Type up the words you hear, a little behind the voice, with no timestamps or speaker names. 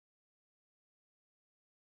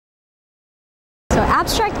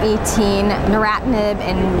Abstract 18, Neratinib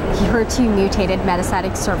in HER2 mutated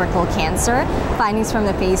metastatic cervical cancer, findings from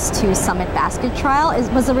the phase 2 Summit Basket trial,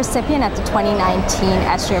 was a recipient at the 2019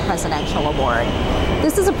 SGO Presidential Award.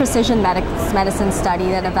 This is a precision medicine study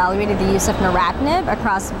that evaluated the use of Neratinib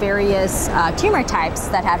across various tumor types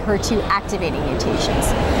that had HER2 activating mutations.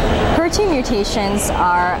 HER2 mutations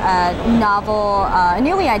are a novel,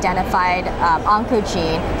 newly identified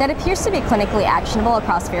oncogene that appears to be clinically actionable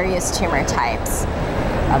across various tumor types.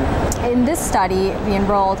 In this study, we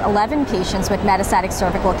enrolled 11 patients with metastatic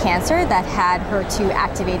cervical cancer that had HER2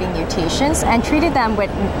 activating mutations and treated them with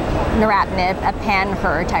Neratinib, a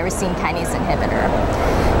pan-HER tyrosine kinase inhibitor.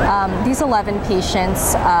 These 11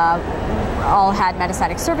 patients all had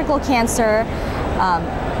metastatic cervical cancer.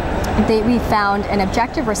 We found an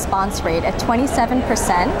objective response rate of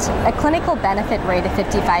 27%, a clinical benefit rate of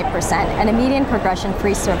 55%, and a median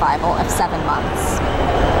progression-free survival of 7 months.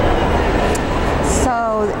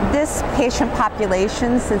 So this patient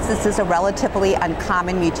population, since this is a relatively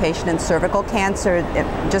uncommon mutation in cervical cancer,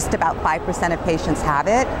 just about 5% of patients have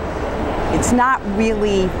it, it's not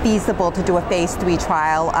really feasible to do a phase 3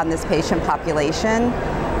 trial on this patient population.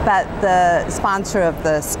 But the sponsor of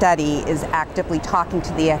the study is actively talking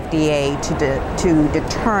to the FDA to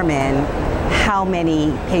determine how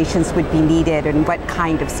many patients would be needed and what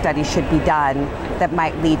kind of study should be done that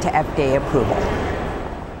might lead to FDA approval.